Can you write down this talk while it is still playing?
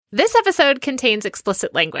This episode contains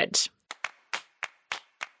explicit language.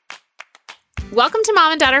 Welcome to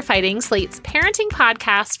Mom and Dad Are Fighting, Slate's parenting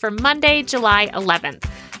podcast for Monday, July 11th,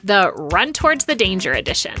 the Run Towards the Danger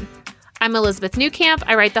edition. I'm Elizabeth Newcamp.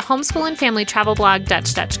 I write the homeschool and family travel blog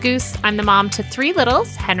Dutch Goose. I'm the mom to three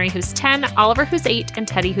littles, Henry who's 10, Oliver who's 8, and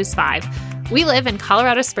Teddy who's 5. We live in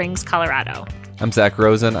Colorado Springs, Colorado. I'm Zach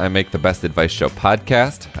Rosen. I make the Best Advice Show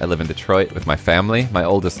podcast. I live in Detroit with my family. My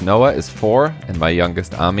oldest Noah is 4, and my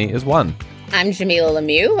youngest Ami is 1. I'm Jamila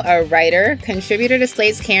Lemieux, a writer, contributor to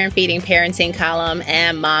Slate's Care and Feeding Parenting column,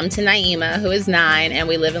 and mom to Naima, who is 9, and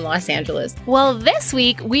we live in Los Angeles. Well, this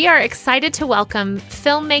week, we are excited to welcome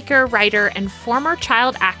filmmaker, writer, and former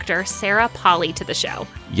child actor Sarah Polley to the show.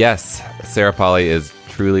 Yes, Sarah Polley is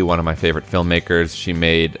truly one of my favorite filmmakers. She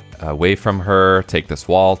made Away From Her, Take This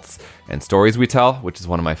Waltz, and Stories We Tell, which is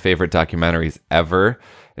one of my favorite documentaries ever.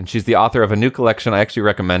 And she's the author of a new collection I actually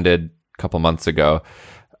recommended a couple months ago,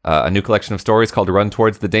 a new collection of stories called Run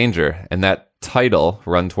Towards the Danger. And that title,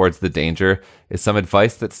 Run Towards the Danger, is some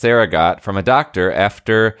advice that Sarah got from a doctor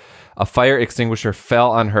after a fire extinguisher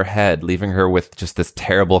fell on her head, leaving her with just this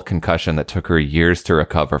terrible concussion that took her years to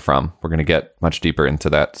recover from. We're going to get much deeper into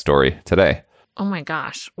that story today. Oh my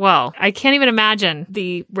gosh. Well, I can't even imagine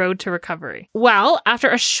the road to recovery. Well, after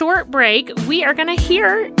a short break, we are going to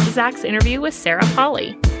hear Zach's interview with Sarah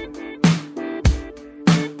Polley.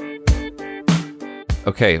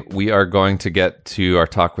 Okay, we are going to get to our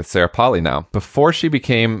talk with Sarah Polley now. Before she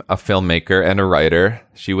became a filmmaker and a writer,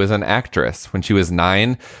 she was an actress. When she was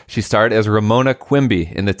 9, she starred as Ramona Quimby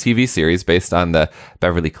in the TV series based on the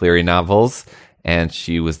Beverly Cleary novels. And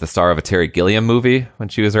she was the star of a Terry Gilliam movie when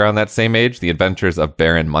she was around that same age, The Adventures of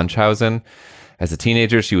Baron Munchausen. As a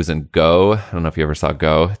teenager, she was in Go. I don't know if you ever saw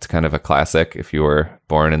Go. It's kind of a classic if you were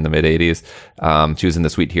born in the mid-'80s. She was in The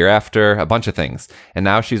Sweet Hereafter, a bunch of things. And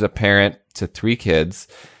now she's a parent to 3 kids.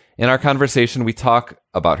 In our conversation, we talk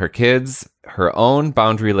about her kids, her own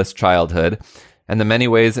boundaryless childhood, and the many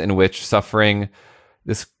ways in which suffering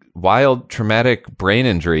this wild, traumatic brain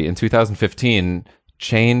injury in 2015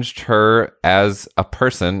 changed her as a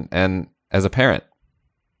person and as a parent.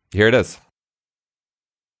 Here it is.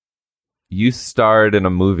 You starred in a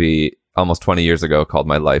movie almost 20 years ago called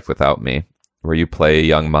My Life Without Me, where you play a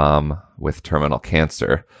young mom with terminal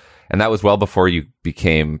cancer. And that was well before you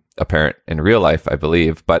became a parent in real life, I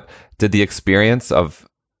believe. But did the experience of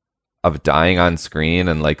dying on screen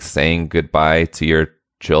and like saying goodbye to your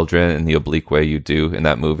children in the oblique way you do in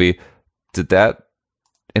that movie, did that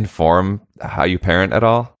inform how you parent at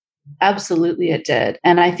all? Absolutely, it did.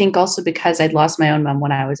 And I think also because I'd lost my own mom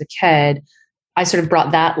when I was a kid, I sort of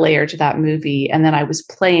brought that layer to that movie. And then I was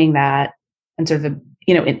playing that and sort of,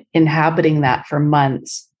 inhabiting that for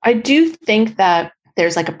months. I do think that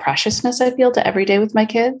there's like a preciousness I feel to every day with my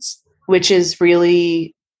kids, which is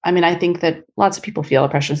really, I think that lots of people feel a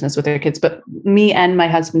preciousness with their kids, but me and my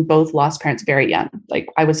husband both lost parents very young. Like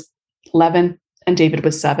I was 11 and David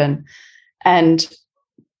was 7. And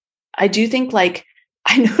I do think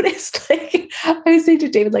I noticed I was saying to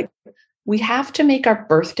David, we have to make our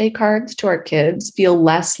birthday cards to our kids feel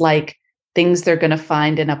less like things they're going to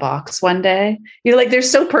find in a box one day. They're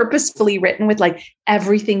so purposefully written with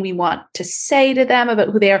everything we want to say to them about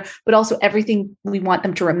who they are, but also everything we want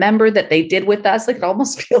them to remember that they did with us. It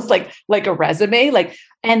almost feels like a resume.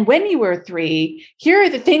 And when you were 3, here are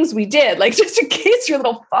the things we did, just in case you're a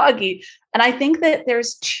little foggy. And I think that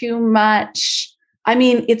there's too much.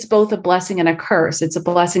 It's both a blessing and a curse. It's a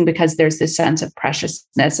blessing because there's this sense of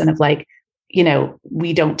preciousness and of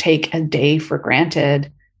we don't take a day for granted.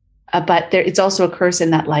 But it's also a curse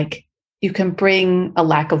in that you can bring a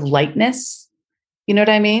lack of lightness. You know what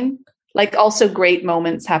I mean? Also great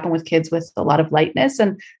moments happen with kids with a lot of lightness.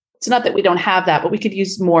 And it's not that we don't have that, but we could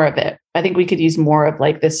use more of it. I think we could use more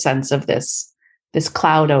of this sense of this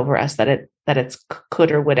cloud over us that it's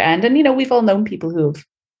could or would end. And, we've all known people who've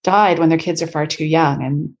died when their kids are far too young.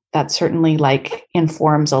 And that certainly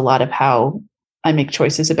informs a lot of how I make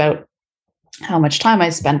choices about how much time I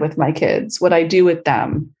spend with my kids, what I do with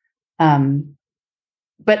them.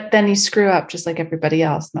 But then you screw up just like everybody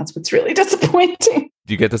else. And that's what's really disappointing.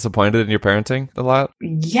 Do you get disappointed in your parenting a lot?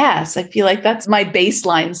 Yes. I feel like that's my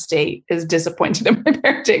baseline state, is disappointed in my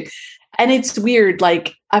parenting. And it's weird.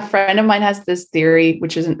 A friend of mine has this theory,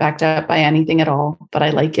 which isn't backed up by anything at all, but I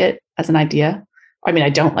like it as an idea. I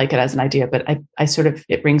don't like it as an idea, but I sort of,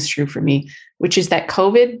 it rings true for me, which is that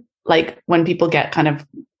COVID, when people get kind of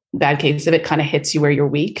bad case of it, kind of hits you where you're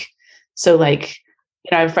weak. So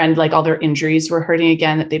I have a friend, like all their injuries were hurting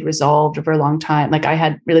again that they'd resolved over a long time. Like I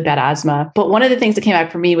had really bad asthma. But one of the things that came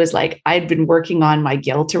back for me was like, I'd been working on my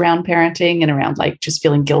guilt around parenting and around like just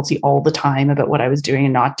feeling guilty all the time about what I was doing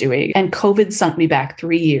and not doing. And COVID sunk me back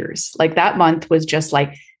 3 years. Like that month was just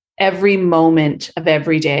like every moment of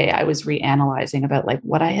every day I was reanalyzing about like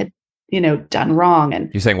what I had, done wrong.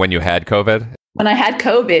 And you're saying when you had COVID? When I had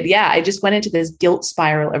COVID, yeah, I just went into this guilt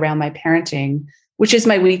spiral around my parenting, which is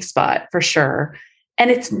my weak spot for sure.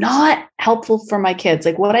 And it's not helpful for my kids.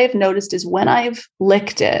 Like what I've noticed is when I've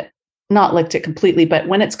not licked it completely, but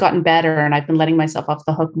when it's gotten better and I've been letting myself off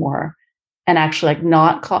the hook more and actually like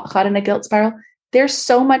not caught in a guilt spiral, they're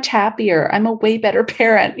so much happier. I'm a way better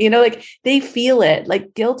parent. Like they feel it.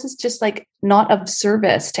 Like guilt is just like not of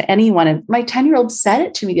service to anyone. And my 10-year-old said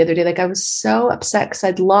it to me the other day. Like I was so upset because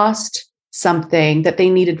I'd lost something that they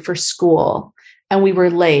needed for school and we were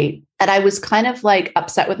late. And I was kind of like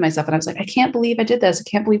upset with myself. And I was like, I can't believe I did this. I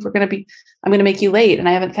can't believe I'm going to make you late. And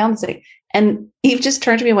I haven't found this thing. And Eve just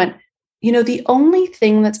turned to me and went, the only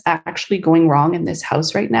thing that's actually going wrong in this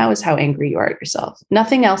house right now is how angry you are at yourself.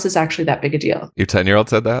 Nothing else is actually that big a deal. Your 10-year-old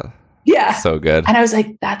said that? Yeah. So good. And I was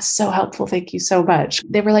like, that's so helpful. Thank you so much.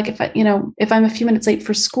 They were like, if I'm a few minutes late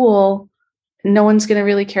for school, no one's going to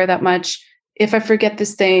really care that much. If I forget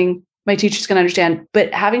this thing, my teacher's going to understand.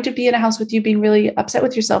 But having to be in a house with you being really upset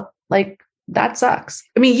with yourself, like that sucks.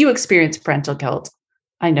 I mean, you experience parental guilt.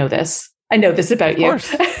 I know this about you.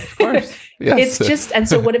 Of course. Yes. It's just, and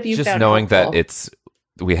so what have you just found knowing helpful? That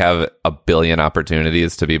we have a billion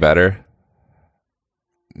opportunities to be better,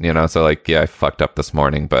 so like, yeah, I fucked up this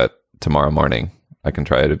morning, but tomorrow morning I can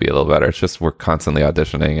try to be a little better. It's just, we're constantly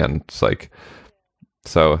auditioning and it's like,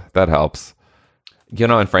 so that helps.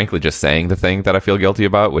 And frankly, just saying the thing that I feel guilty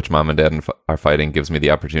about, which mom and dad are fighting, gives me the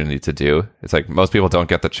opportunity to do. It's like most people don't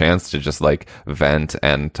get the chance to just like vent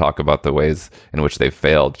and talk about the ways in which they've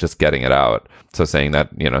failed, just getting it out. So saying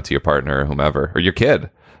that, to your partner or whomever, or your kid,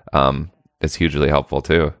 is hugely helpful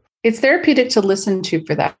too. It's therapeutic to listen to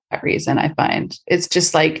for that reason, I find. It's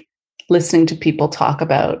just like listening to people talk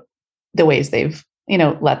about the ways they've,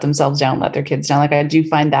 let themselves down, let their kids down. Like I do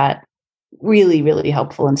find that really, really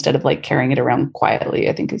helpful instead of like carrying it around quietly.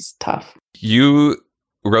 I think is tough. You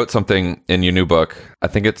wrote something in your new book. I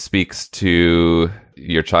think it speaks to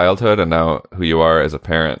your childhood and now who you are as a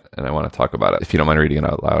parent. And I want to talk about it, if you don't mind reading it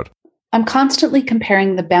out loud. I'm constantly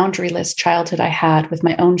comparing the boundaryless childhood I had with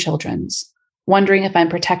my own children's, wondering if I'm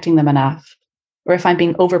protecting them enough or if I'm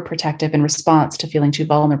being overprotective in response to feeling too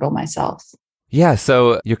vulnerable myself. Yeah.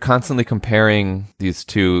 So you're constantly comparing these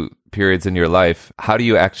two periods in your life. How do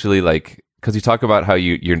you actually because you talk about how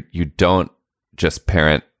you don't just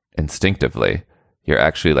parent instinctively. You're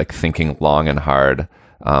actually like thinking long and hard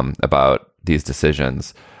about these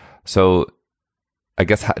decisions. So I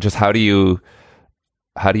guess just how do you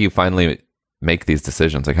finally make these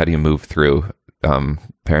decisions? Like how do you move through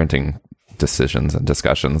parenting decisions and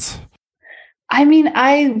discussions? I mean,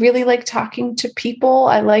 I really like talking to people.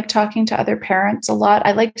 I like talking to other parents a lot.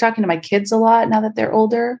 I like talking to my kids a lot now that they're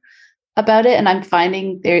older about it. And I'm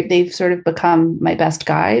finding they've sort of become my best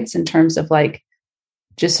guides in terms of like,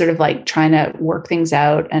 just sort of like trying to work things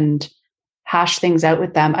out and hash things out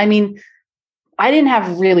with them. I mean, I didn't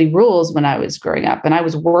have really rules when I was growing up and I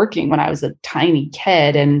was working when I was a tiny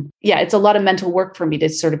kid. And yeah, it's a lot of mental work for me to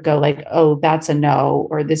sort of go like, oh, that's a no,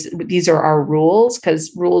 or these are our rules,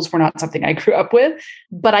 because rules were not something I grew up with.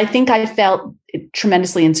 But I think I felt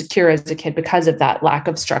tremendously insecure as a kid because of that lack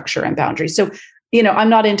of structure and boundaries. So, I'm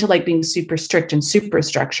not into like being super strict and super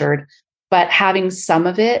structured, but having some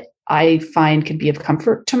of it, I find can be of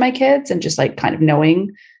comfort to my kids and just like kind of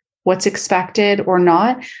knowing what's expected or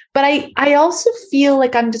not. But I also feel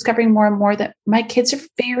like I'm discovering more and more that my kids are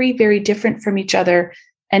very, very different from each other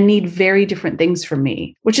and need very different things from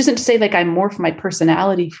me, which isn't to say like I'm more for my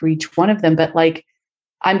personality for each one of them, but like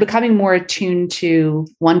I'm becoming more attuned to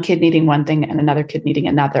one kid needing one thing and another kid needing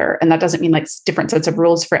another. And that doesn't mean like different sets of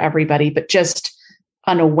rules for everybody, but just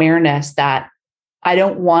an awareness that I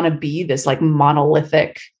don't want to be this like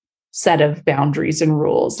monolithic set of boundaries and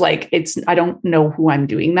rules. Like I don't know who I'm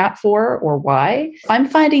doing that for or why. I'm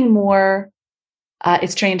finding more,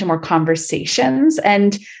 it's turning into more conversations.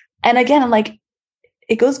 And again, like,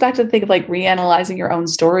 it goes back to the thing of like reanalyzing your own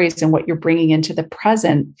stories and what you're bringing into the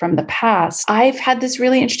present from the past. I've had this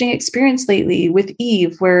really interesting experience lately with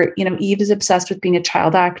Eve, where, Eve is obsessed with being a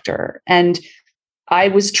child actor. And I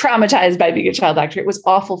was traumatized by being a child actor. It was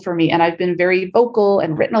awful for me. And I've been very vocal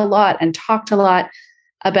and written a lot and talked a lot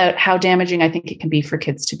about how damaging I think it can be for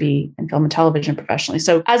kids to be in film and television professionally.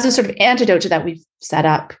 So as a sort of antidote to that, we've set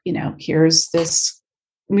up, here's this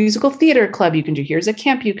musical theater club you can do. Here's a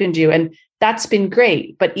camp you can do. And that's been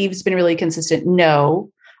great. But Eve's been really consistent.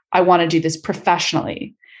 No, I want to do this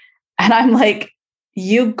professionally. And I'm like,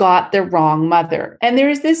 you got the wrong mother. And there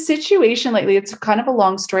is this situation lately. It's kind of a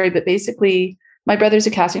long story, but basically my brother's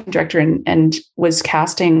a casting director and was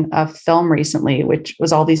casting a film recently, which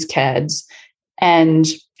was all these kids. And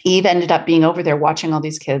Eve ended up being over there watching all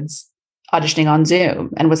these kids auditioning on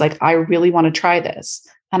Zoom and was like, I really want to try this.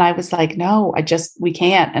 And I was like, no, we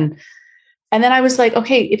can't. And then I was like,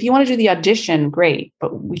 okay, if you want to do the audition, great,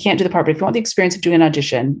 but we can't do the part. But if you want the experience of doing an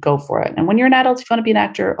audition, go for it. And when you're an adult, if you want to be an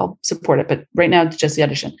actor, I'll support it. But right now it's just the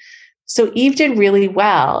audition. So Eve did really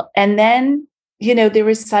well. And then, there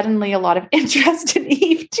was suddenly a lot of interest in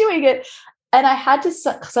Eve doing it. And I had to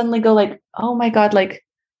suddenly go like, oh my God, like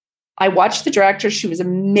I watched the director. She was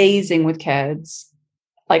amazing with kids.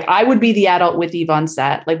 Like I would be the adult with Eve on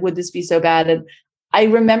set. Like, would this be so bad? And I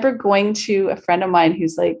remember going to a friend of mine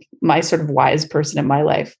who's like my sort of wise person in my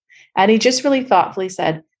life. And he just really thoughtfully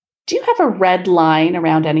said, do you have a red line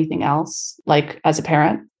around anything else, like as a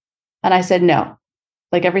parent? And I said, no,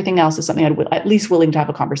 like everything else is something I'd at least willing to have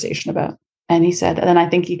a conversation about. And he said, and then I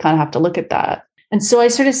think you kind of have to look at that. And so I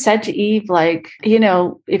sort of said to Eve, like,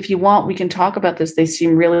 if you want, we can talk about this. They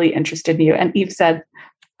seem really interested in you. And Eve said,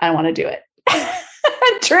 I want to do it.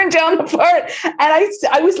 And turned down the part. And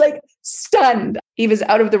I was like stunned. Eve is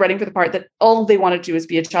out of the running for the part that all they want to do is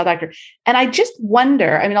be a child actor. And I just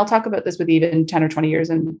wonder, I'll talk about this with Eve in 10 or 20 years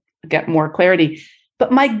and get more clarity.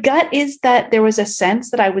 But my gut is that there was a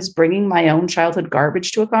sense that I was bringing my own childhood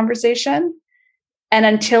garbage to a conversation. And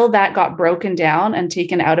until that got broken down and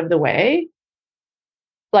taken out of the way,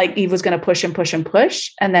 like Eve was going to push and push and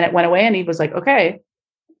push. And then it went away and Eve was like, okay,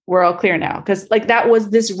 we're all clear now. Because like that was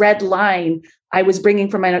this red line I was bringing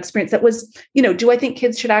from my own experience. That was, do I think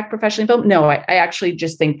kids should act professionally in film? No, I actually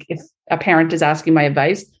just think if a parent is asking my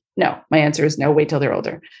advice, no, my answer is no, wait till they're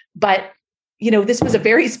older. But, this was a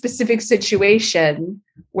very specific situation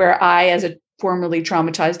where I, as a formerly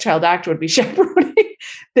traumatized child actor, would be chaperoning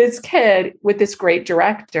this kid with this great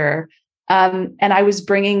director. And I was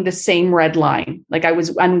bringing the same red line, like I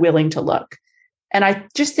was unwilling to look. And I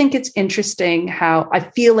just think it's interesting how I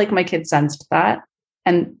feel like my kids sensed that.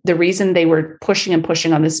 And the reason they were pushing and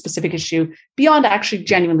pushing on this specific issue beyond actually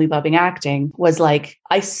genuinely loving acting was like,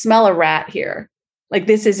 I smell a rat here. Like,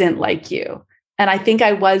 this isn't like you. And I think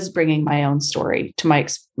I was bringing my own story to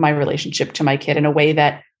my relationship to my kid in a way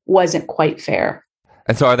that wasn't quite fair.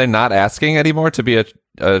 And so are they not asking anymore to be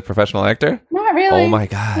a professional actor? Not really. Oh my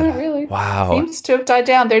God. Not really. Wow. Seems to have died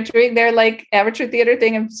down. They're doing their like amateur theater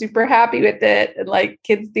thing. I'm super happy with it. And like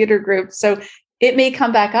kids theater groups. So it may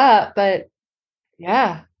come back up, but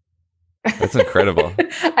yeah. That's incredible.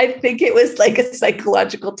 I think it was like a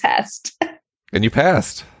psychological test. And you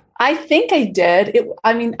passed. I think I did.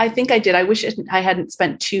 I think I did. I wish I hadn't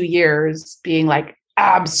spent 2 years being like,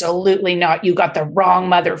 absolutely not. You got the wrong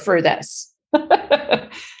mother for this.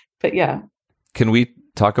 But yeah. Can we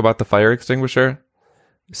talk about the fire extinguisher?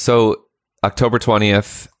 So October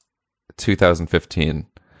 20th, 2015.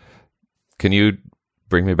 Can you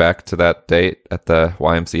bring me back to that date at the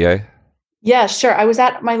YMCA? Yeah, sure. I was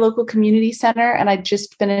at my local community center and I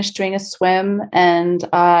just finished doing a swim and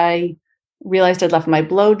I realized I'd left my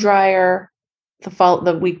blow dryer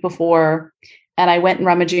the week before. And I went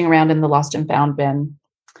rummaging around in the lost and found bin.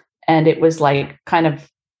 And it was like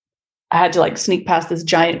I had to like sneak past this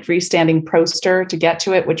giant freestanding poster to get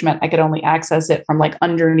to it, which meant I could only access it from like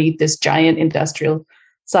underneath this giant industrial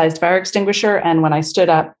sized fire extinguisher. And when I stood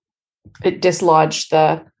up, it dislodged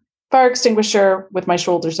the fire extinguisher with my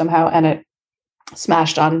shoulder somehow, and it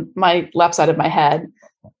smashed on my left side of my head.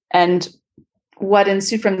 And what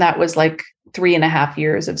ensued from that was like 3.5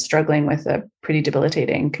 years of struggling with a pretty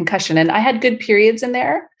debilitating concussion. And I had good periods in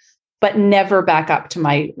there, but never back up to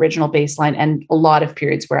my original baseline, and a lot of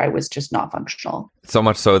periods where I was just not functional. So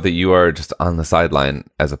much so that you are just on the sideline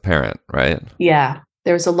as a parent, right? Yeah.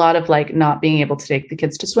 There was a lot of like not being able to take the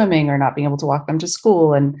kids to swimming or not being able to walk them to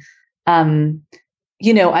school. And,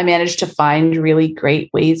 I managed to find really great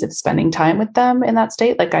ways of spending time with them in that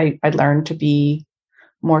state. Like I learned to be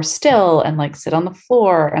more still and like sit on the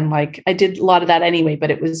floor. And like, I did a lot of that anyway,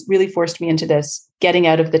 but it was really forced me into this getting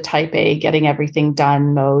out of the type A, getting everything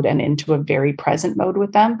done mode and into a very present mode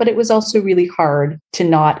with them. But it was also really hard to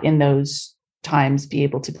not in those times be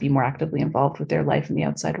able to be more actively involved with their life in the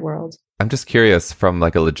outside world. I'm just curious from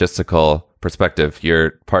like a logistical perspective,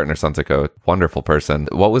 your partner sounds like a wonderful person.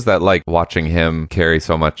 What was that like watching him carry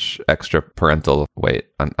so much extra parental weight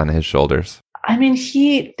on his shoulders? I mean,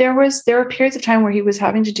 there were periods of time where he was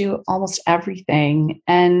having to do almost everything.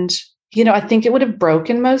 And I think it would have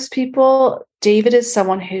broken most people. David is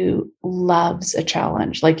someone who loves a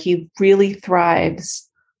challenge. Like, he really thrives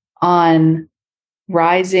on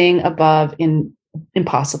rising above in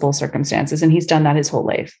impossible circumstances. And he's done that his whole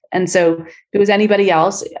life. And so if it was anybody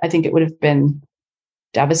else, I think it would have been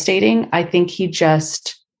devastating. I think he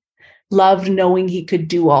just loved knowing he could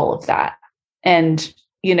do all of that. And,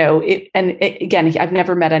 again, I've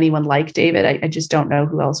never met anyone like David. I just don't know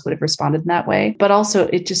who else would have responded in that way. But also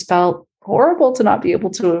it just felt horrible to not be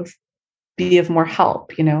able to be of more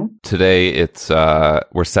help, Today it's,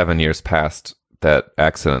 we're 7 years past that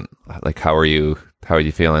accident. Like, how are you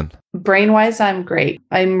feeling? Brain-wise, I'm great.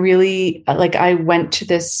 I'm really, I went to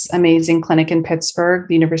this amazing clinic in Pittsburgh,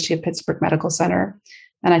 the University of Pittsburgh Medical Center,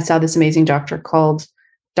 and I saw this amazing doctor called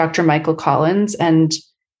Dr. Michael Collins. And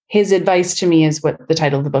his advice to me is what the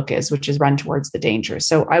title of the book is, which is Run Towards the Danger.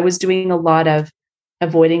 So I was doing a lot of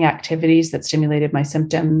avoiding activities that stimulated my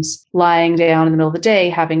symptoms, lying down in the middle of the day,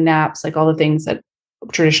 having naps, like all the things that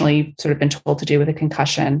traditionally sort of been told to do with a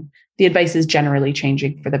concussion. The advice is generally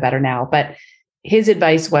changing for the better now. But his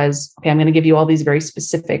advice was, okay, I'm going to give you all these very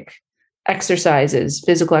specific exercises,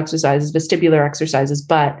 physical exercises, vestibular exercises,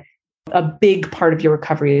 but a big part of your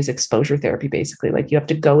recovery is exposure therapy, basically. Like, you have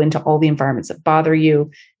to go into all the environments that bother you.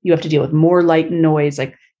 You have to deal with more light and noise.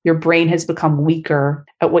 Like, your brain has become weaker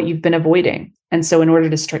at what you've been avoiding. And so in order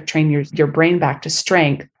to train your brain back to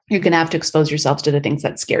strength, you're going to have to expose yourself to the things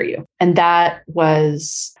that scare you. And that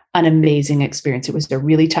was an amazing experience. It was a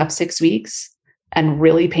really tough 6 weeks and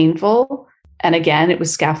really painful. And again, it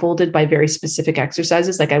was scaffolded by very specific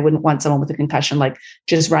exercises. Like, I wouldn't want someone with a concussion, like,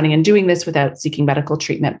 just running and doing this without seeking medical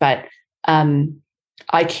treatment. But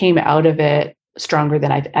I came out of it stronger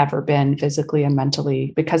than I've ever been physically and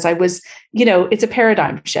mentally, because I was, it's a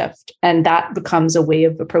paradigm shift, and that becomes a way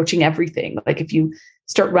of approaching everything. Like, if you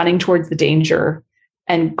start running towards the danger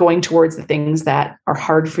and going towards the things that are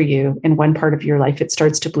hard for you in one part of your life, it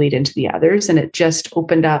starts to bleed into the others. And it just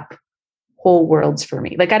opened up whole worlds for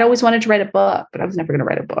me. Like, I'd always wanted to write a book, but I was never going to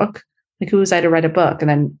write a book. Like, who was I to write a book? And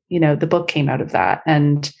then, the book came out of that,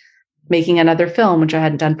 and making another film, which I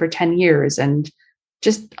hadn't done for 10 years, and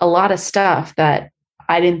just a lot of stuff that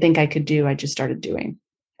I didn't think I could do. I just started doing.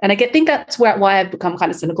 And I think that's why I've become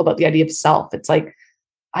kind of cynical about the idea of self. It's like,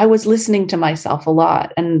 I was listening to myself a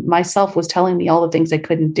lot, and myself was telling me all the things I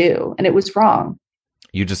couldn't do, and it was wrong.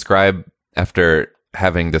 You describe, after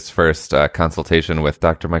having this first consultation with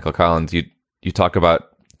Dr. Michael Collins, you talk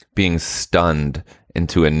about being stunned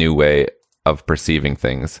into a new way of perceiving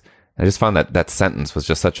things. I just found that sentence was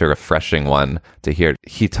just such a refreshing one to hear.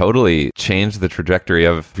 He totally changed the trajectory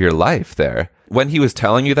of your life there. When he was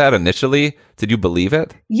telling you that initially, did you believe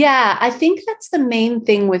it? Yeah, I think that's the main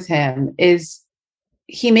thing with him, is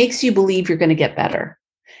he makes you believe you're going to get better.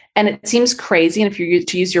 And it seems crazy. And if you're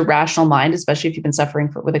to use your rational mind, especially if you've been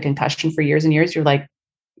suffering with a concussion for years and years, you're like,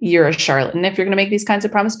 you're a charlatan if you're going to make these kinds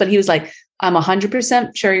of promises. But he was like, I'm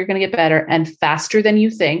 100% sure you're going to get better and faster than you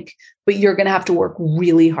think, but you're going to have to work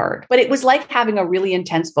really hard. But it was like having a really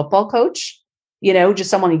intense football coach, just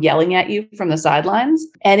someone yelling at you from the sidelines.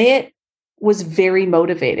 And it was very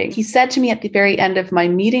motivating. He said to me at the very end of my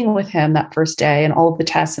meeting with him that first day, and all of the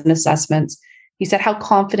tests and assessments, he said, how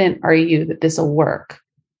confident are you that this will work?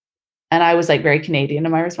 And I was like very Canadian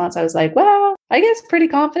in my response. I was like, well, I guess pretty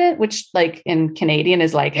confident, which like in Canadian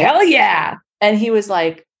is like, hell yeah. And he was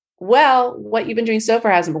like, well, what you've been doing so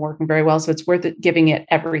far hasn't been working very well. So it's worth it giving it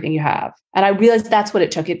everything you have. And I realized that's what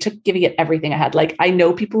it took. It took giving it everything I had. Like, I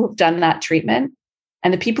know people who've done that treatment,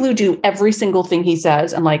 and the people who do every single thing he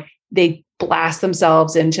says, and like, they blast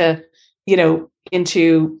themselves into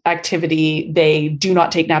activity. They do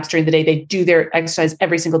not take naps during the day. They do their exercise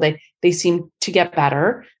every single day. They seem to get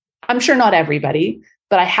better. I'm sure not everybody,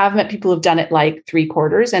 but I have met people who've done it like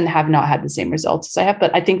 3/4 and have not had the same results as I have.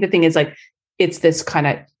 But I think the thing is, like, it's this kind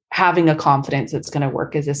of having a confidence that's going to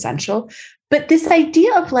work is essential. But this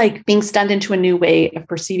idea of like being stunned into a new way of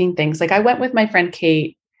perceiving things, like I went with my friend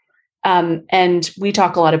Kate, and we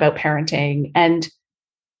talk a lot about parenting, and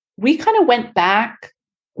we kind of went back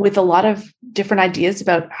with a lot of different ideas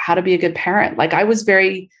about how to be a good parent. Like, I was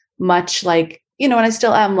very much like, and I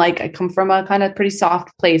still am, like, I come from a kind of pretty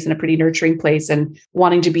soft place and a pretty nurturing place, and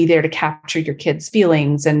wanting to be there to capture your kids'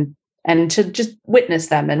 feelings and to just witness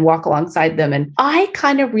them and walk alongside them. And I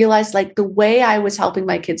kind of realized, like, the way I was helping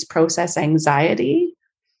my kids process anxiety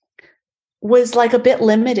was like a bit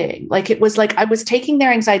limiting. Like, it was like I was taking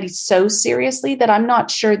their anxiety so seriously that I'm not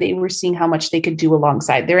sure they were seeing how much they could do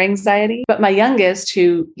alongside their anxiety. But my youngest,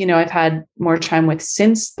 who, I've had more time with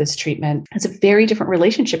since this treatment, has a very different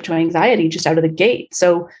relationship to anxiety just out of the gate.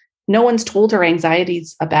 So no one's told her anxiety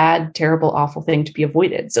is a bad, terrible, awful thing to be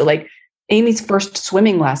avoided. So like, Amy's first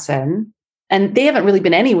swimming lesson. And they haven't really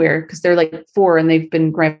been anywhere because they're like 4 and they've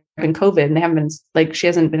been grabbing COVID and they haven't been like, she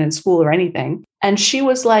hasn't been in school or anything. And she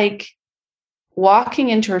was like walking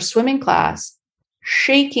into her swimming class,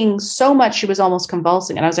 shaking so much she was almost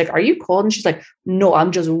convulsing. And I was like, are you cold? And she's like, no,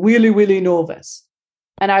 I'm just really, really nervous.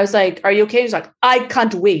 And I was like, are you okay? She's like, I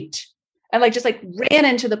can't wait. And like, just like ran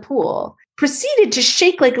into the pool, proceeded to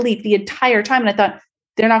shake like a leaf the entire time. And I thought,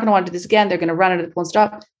 they're not going to want to do this again. They're going to run into the pool and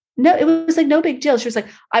stop. No, it was like no big deal. She was like,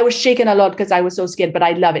 I was shaking a lot because I was so scared, but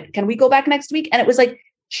I love it. Can we go back next week? And it was like,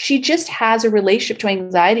 she just has a relationship to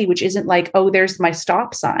anxiety, which isn't like, oh, there's my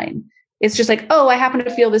stop sign. It's just like, oh, I happen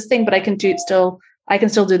to feel this thing, but I can still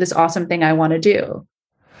do this awesome thing I want to do.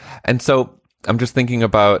 And so I'm just thinking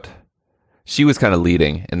about, she was kind of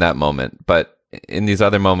leading in that moment, but in these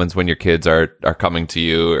other moments when your kids are coming to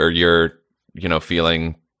you, or you're,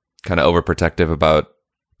 feeling kind of overprotective about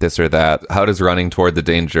this or that, how does running toward the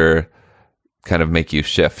danger kind of make you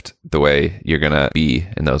shift the way you're going to be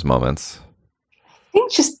in those moments? I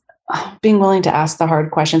think just being willing to ask the hard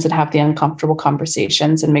questions and have the uncomfortable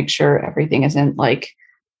conversations and make sure everything isn't like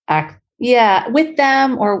with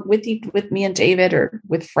them or with me and David or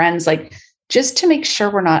with friends, like just to make sure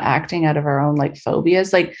we're not acting out of our own like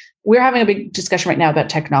phobias. Like we're having a big discussion right now about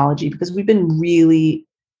technology because we've been really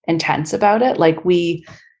intense about it. Like we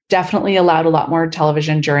definitely allowed a lot more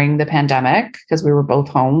television during the pandemic because we were both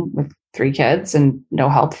home with 3 kids and no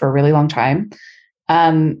help for a really long time,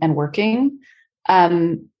 and working.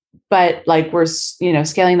 But like we're,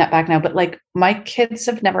 scaling that back now. But like my kids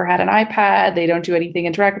have never had an iPad. They don't do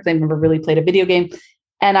anything interactive. They've never really played a video game.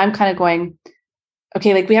 And I'm kind of going,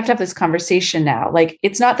 okay, like we have to have this conversation now. Like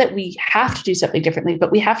it's not that we have to do something differently,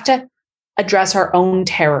 but we have to address our own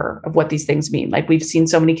terror of what these things mean. Like we've seen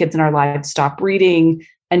so many kids in our lives stop reading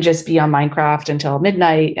and just be on Minecraft until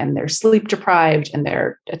midnight, and they're sleep deprived and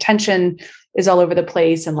their attention is all over the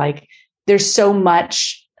place. And like, there's so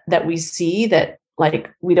much that we see that like,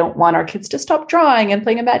 we don't want our kids to stop drawing and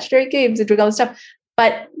playing imaginary games and doing all this stuff,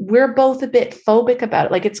 but we're both a bit phobic about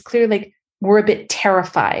it. Like, it's clear, like we're a bit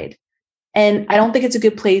terrified, and I don't think it's a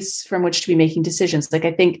good place from which to be making decisions. Like,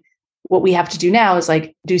 I think what we have to do now is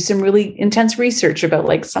like do some really intense research about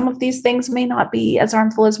like some of these things may not be as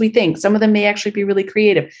harmful as we think. Some of them may actually be really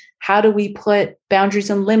creative. How do we put boundaries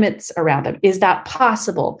and limits around them? Is that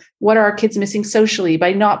possible? What are our kids missing socially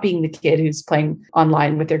by not being the kid who's playing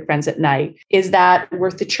online with their friends at night? Is that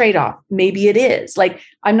worth the trade-off? Maybe it is. Like,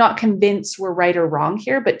 I'm not convinced we're right or wrong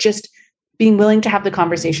here, but just being willing to have the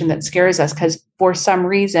conversation that scares us, because for some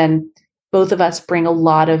reason, both of us bring a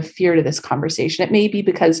lot of fear to this conversation. It may be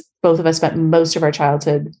because both of us spent most of our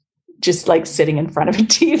childhood just like sitting in front of a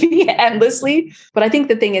TV endlessly. But I think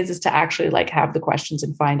the thing is to actually like have the questions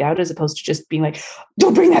and find out, as opposed to just being like,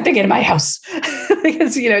 don't bring that thing into my house.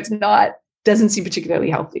 Because, doesn't seem particularly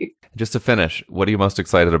healthy. Just to finish, what are you most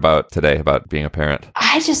excited about today about being a parent?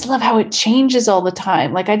 I just love how it changes all the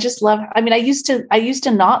time. Like, I used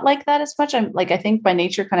to not like that as much. I'm like, I think by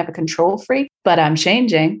nature kind of a control freak, but I'm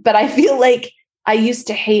changing. But I feel like I used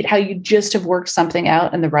to hate how you just have worked something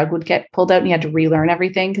out and the rug would get pulled out and you had to relearn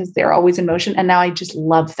everything because they're always in motion. And now I just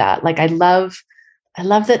love that. Like, I love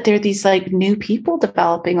that there are these like new people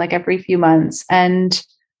developing like every few months. And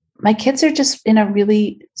my kids are just in a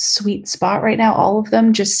really sweet spot right now. All of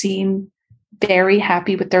them just seem very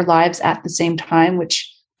happy with their lives at the same time,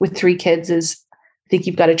 which with 3 kids is, I think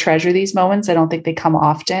you've got to treasure these moments. I don't think they come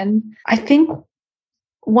often. I think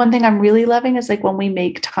one thing I'm really loving is like when we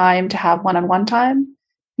make time to have one-on-one time,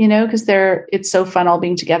 because it's so fun all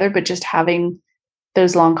being together, but just having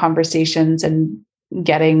those long conversations and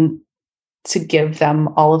getting to give them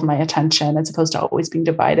all of my attention as opposed to always being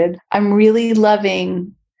divided. I'm really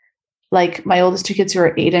loving like my oldest 2 kids who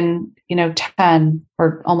are 8 and 10,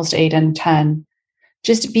 or almost 8 and 10,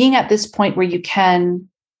 just being at this point where you can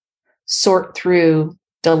sort through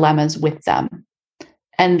dilemmas with them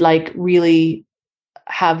and like really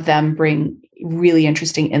have them bring really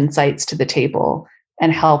interesting insights to the table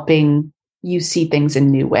and helping you see things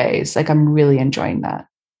in new ways. Like, I'm really enjoying that.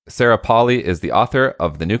 Sarah Polley is the author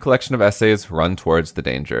of the new collection of essays, Run Towards the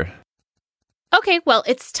Danger. Okay, well,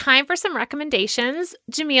 it's time for some recommendations.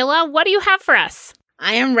 Jamila, what do you have for us?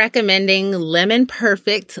 I am recommending Lemon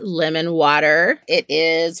Perfect lemon water. It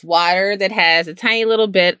is water that has a tiny little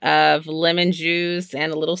bit of lemon juice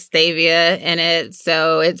and a little stevia in it.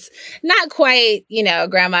 So it's not quite,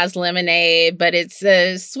 grandma's lemonade, but it's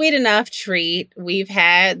a sweet enough treat. We've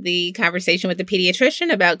had the conversation with the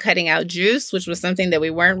pediatrician about cutting out juice, which was something that we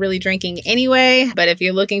weren't really drinking anyway. But if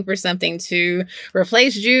you're looking for something to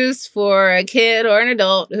replace juice for a kid or an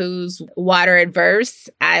adult who's water adverse,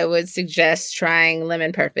 I would suggest trying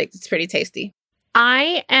Lemon Perfect. It's pretty tasty.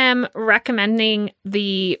 I am recommending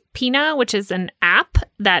the Pina, which is an app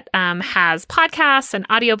that has podcasts and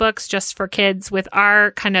audiobooks just for kids. With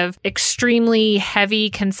our kind of extremely heavy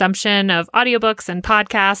consumption of audiobooks and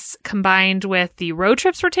podcasts combined with the road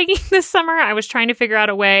trips we're taking this summer, I was trying to figure out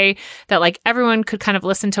a way that like everyone could kind of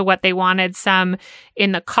listen to what they wanted, some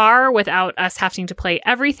in the car without us having to play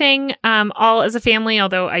everything all as a family.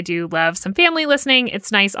 Although I do love some family listening,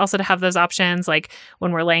 it's nice also to have those options like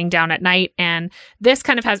when we're laying down at night. And this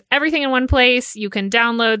kind of has everything in one place. You can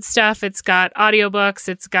download stuff. It's got audiobooks.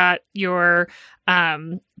 It's got your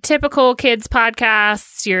typical kids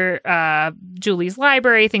podcasts, your Julie's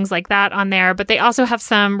Library, things like that on there. But they also have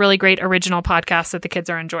some really great original podcasts that the kids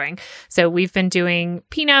are enjoying. So we've been doing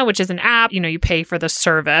Pina, which is an app. You pay for the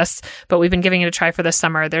service, but we've been giving it a try for the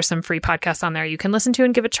summer. There's some free podcasts on there you can listen to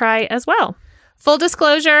and give a try as well. Full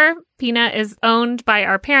disclosure, Pina is owned by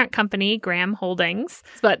our parent company, Graham Holdings.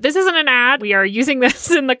 But this isn't an ad. We are using this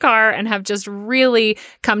in the car and have just really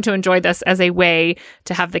come to enjoy this as a way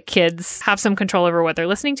to have the kids have some control over what they're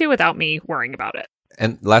listening to without me worrying about it.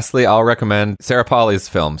 And lastly, I'll recommend Sarah Polley's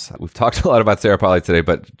films. We've talked a lot about Sarah Polley today,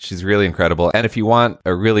 but she's really incredible. And if you want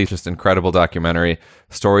a really just incredible documentary,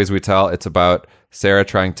 Stories We Tell, it's about Sarah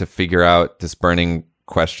trying to figure out this burning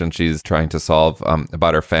question she's trying to solve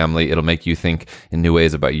about her family. It'll make you think in new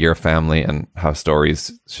ways about your family and how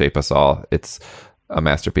stories shape us all. It's a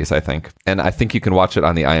masterpiece, I think. And I think you can watch it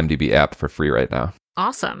on the IMDb app for free right now.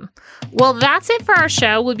 Awesome. Well, that's it for our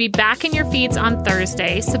show. We'll be back in your feeds on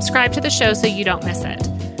Thursday. Subscribe to the show so you don't miss it.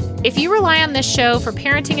 If you rely on this show for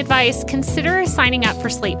parenting advice, consider signing up for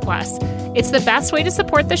Slate Plus. It's the best way to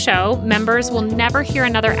support the show. Members will never hear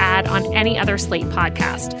another ad on any other Slate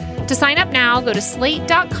podcast. To sign up now, go to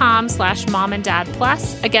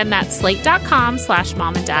slate.com/momanddadplus. Again, that's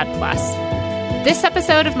slate.com/momanddadplus. This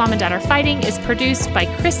episode of Mom and Dad Are Fighting is produced by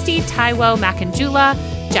Christy Taiwo Makanjula,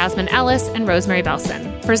 Jasmine Ellis, and Rosemary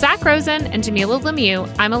Belson. For Zach Rosen and Jamila Lemieux,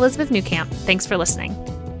 I'm Elizabeth Newcamp. Thanks for listening.